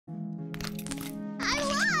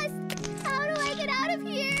out of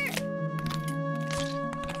here!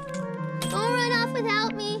 Don't run off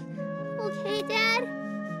without me. Okay, Dad?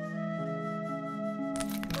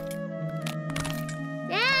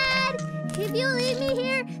 Dad! If you leave me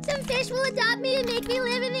here, some fish will adopt me and make me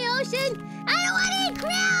live in the ocean. I don't want to eat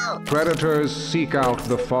krill! Predators seek out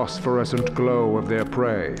the phosphorescent glow of their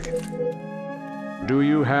prey. Do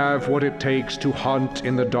you have what it takes to hunt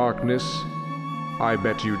in the darkness? I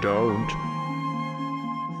bet you don't.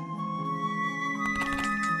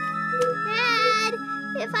 Dad,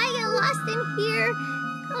 if I get lost in here,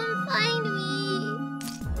 come find me.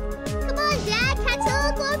 Come on, Dad, catch the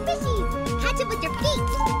little glowing fishies. Catch it with your feet.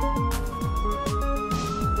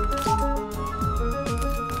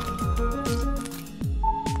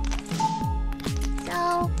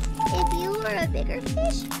 So, if you were a bigger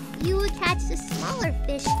fish, you would catch the smaller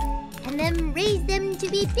fish and then raise them to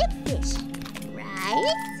be big fish,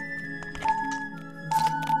 right?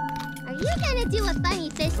 Are you gonna do a funny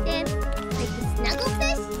fish dance, like the snuggle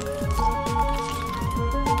fish?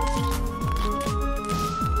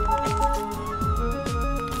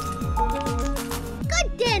 Good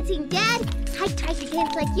dancing, Dad! I tried to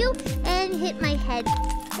dance like you and hit my head,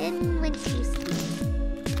 then went to sleep.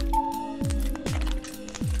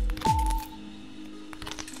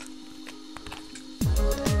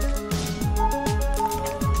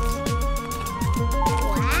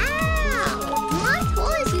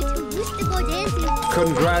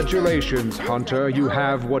 Congratulations, Hunter. You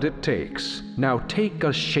have what it takes. Now take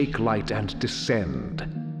a shake light and descend.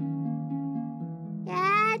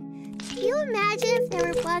 Dad, can you imagine if there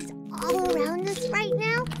were bugs all around us right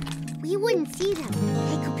now? We wouldn't see them.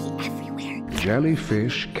 They could be everywhere.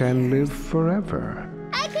 Jellyfish can live forever.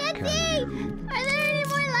 I can't see! Are there any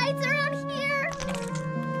more lights around here?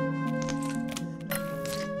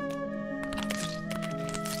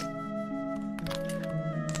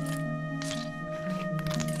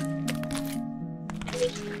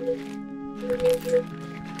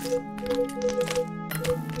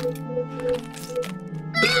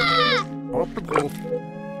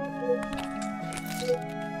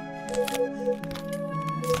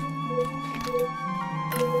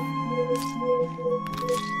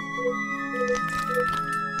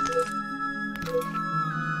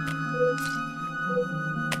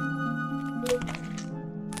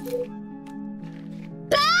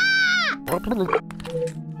 Ah!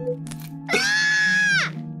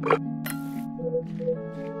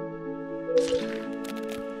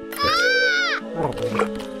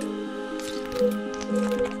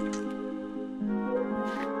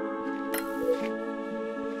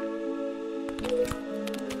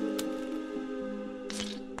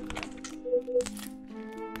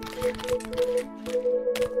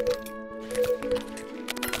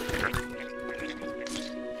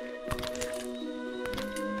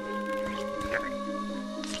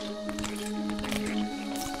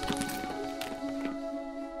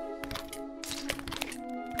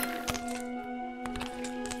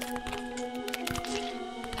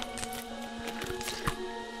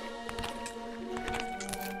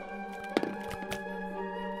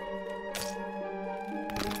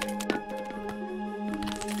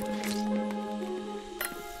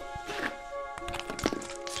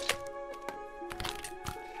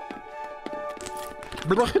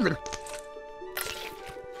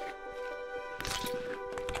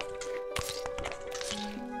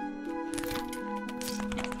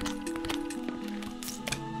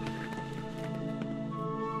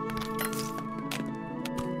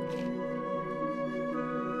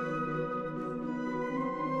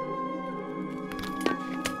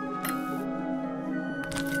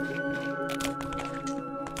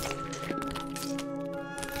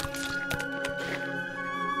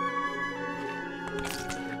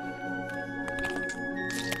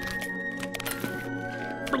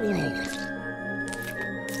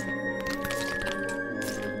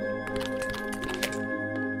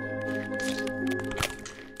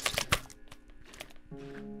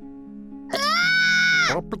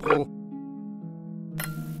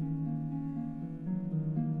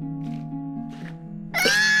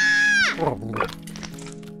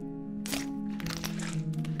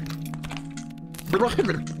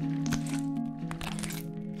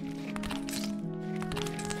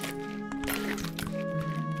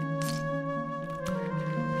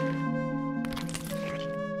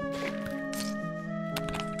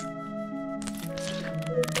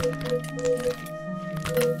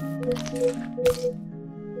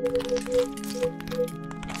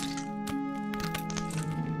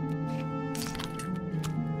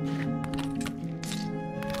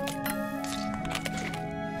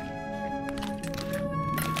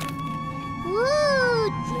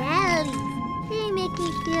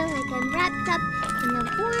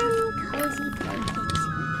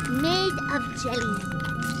 of jelly.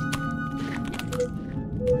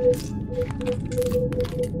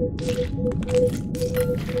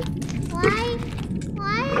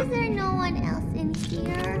 Why is there no one else in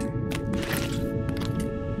here?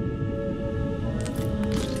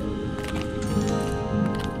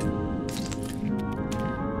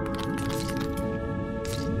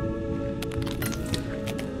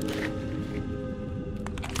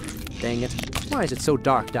 Dang it. Why is it so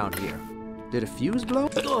dark down here? Did a fuse blow?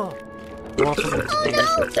 Oh no!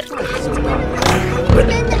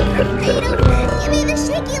 Give me the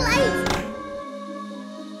shaky lights!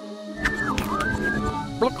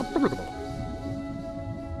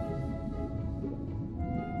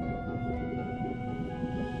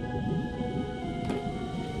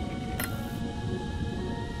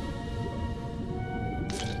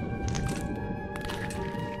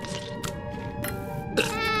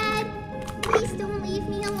 Dad, please don't leave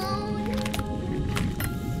me alone.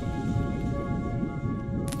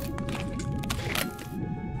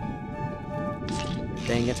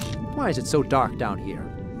 Dang it. Why is it so dark down here?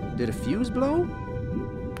 Did a fuse blow?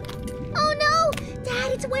 Oh no!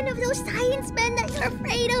 Dad, it's one of those science men that you're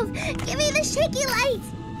afraid of! Give me the shaky lights!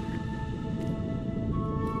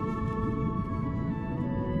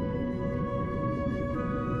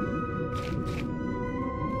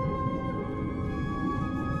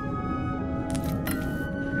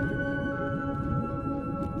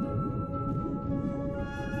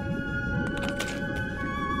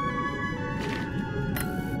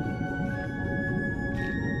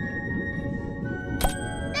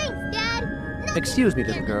 Excuse me,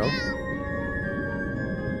 little girl.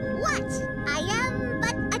 What? I am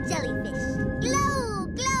but a jellyfish. Glow,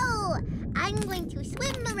 glow! I'm going to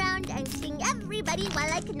swim around and sing everybody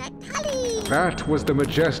while I connect honey. That was the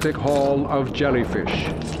majestic hall of jellyfish.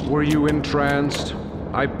 Were you entranced?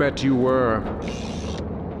 I bet you were.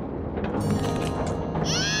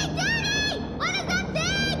 Hey, Daddy! What is that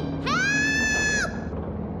thing? Help!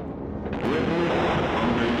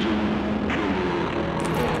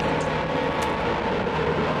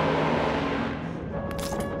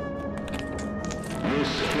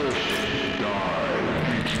 This fish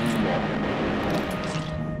died too long.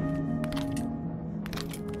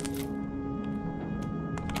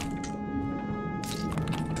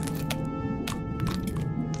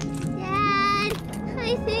 Dad,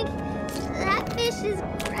 I think that fish is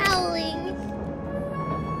growling.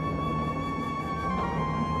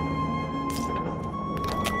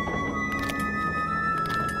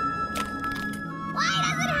 Why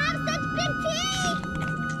does it have such big teeth?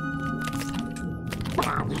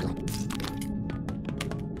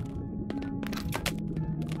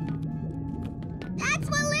 That's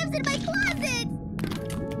what lives in my closet!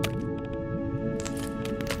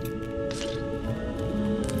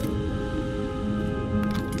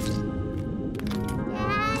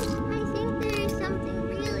 Dad, I think there is something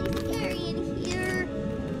really scary in here.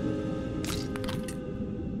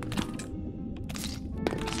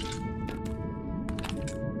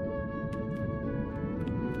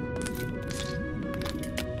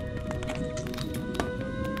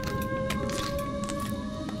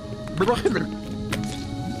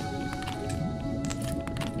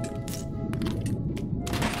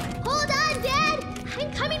 Hold on, Dad! I'm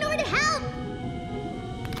coming over to help!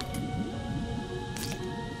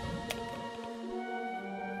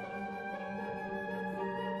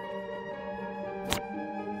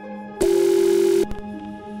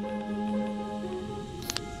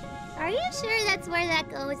 Are you sure that's where that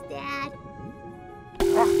goes, Dad?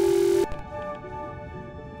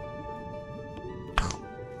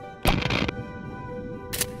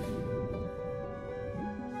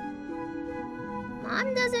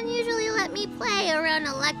 Mom doesn't usually let me play around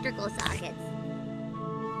electrical sockets.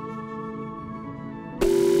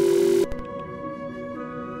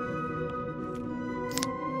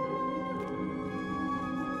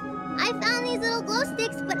 I found these little glow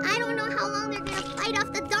sticks, but I don't know how long they're gonna fight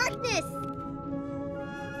off the darkness.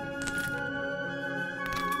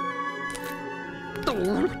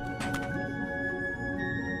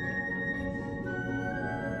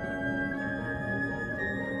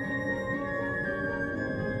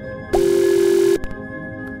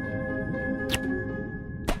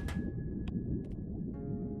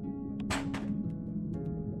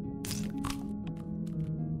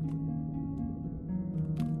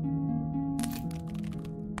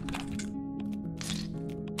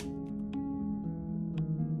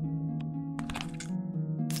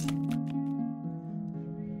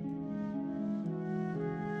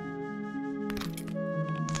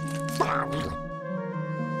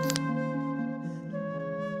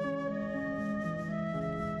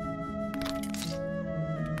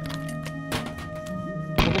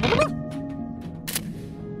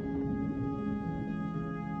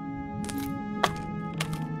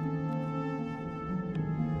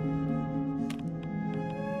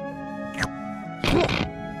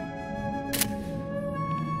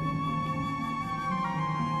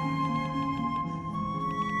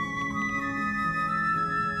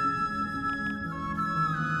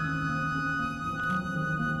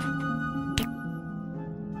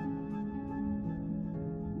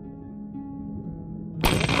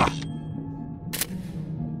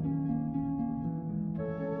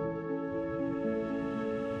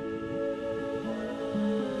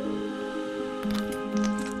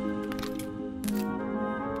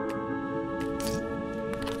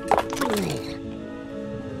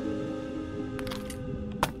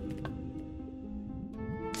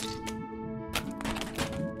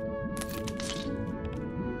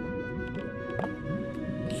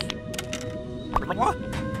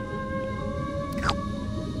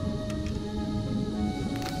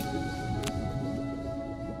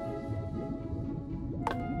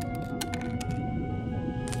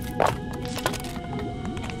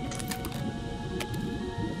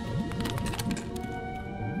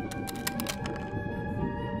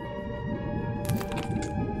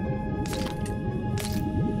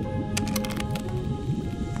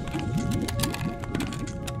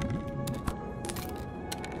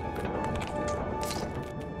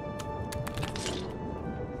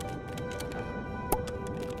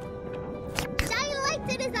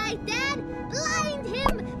 Dad! Blind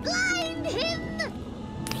him! Blind him!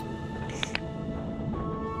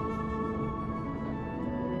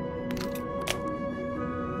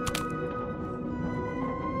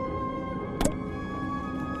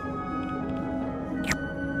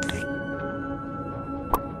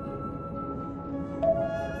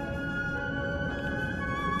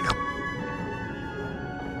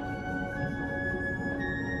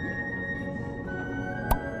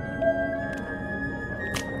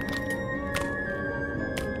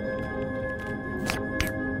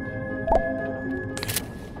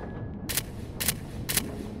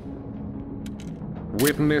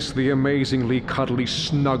 Witness the amazingly cuddly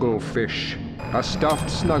Snugglefish. A stuffed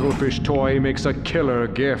Snugglefish toy makes a killer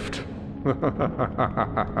gift. Oh,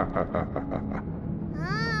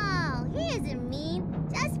 he isn't mean,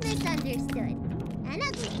 just misunderstood. And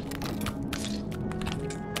ugly.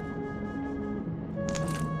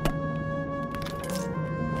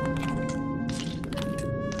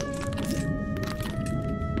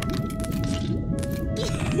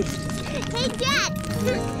 Hey, Dad!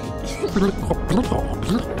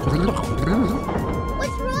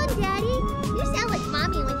 What's wrong, Daddy? You sound like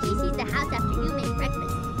Mommy when she sees the house after you make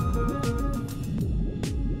breakfast.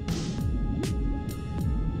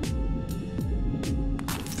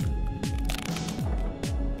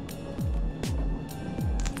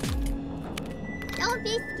 Don't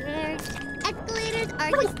be scared. Escalators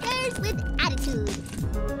are just stairs with attitude.